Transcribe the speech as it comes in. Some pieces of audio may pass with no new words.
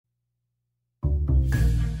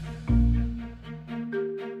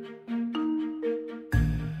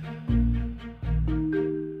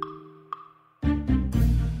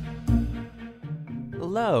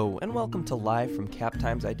Hello, and welcome to Live from Cap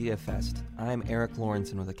Times Idea Fest. I'm Eric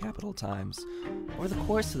Lawrenson with the Capital Times. Over the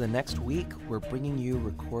course of the next week, we're bringing you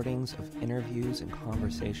recordings of interviews and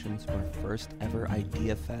conversations from our first ever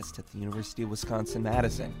Idea Fest at the University of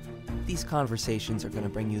Wisconsin-Madison. These conversations are going to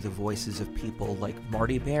bring you the voices of people like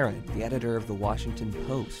Marty Baron, the editor of the Washington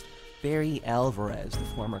Post, Barry Alvarez, the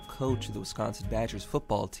former coach of the Wisconsin Badgers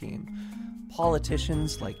football team,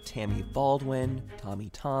 politicians like Tammy Baldwin, Tommy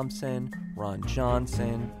Thompson, Ron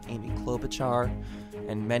Johnson, Amy Klobuchar,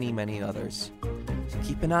 and many, many others. So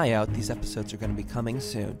keep an eye out. These episodes are going to be coming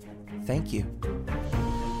soon. Thank you.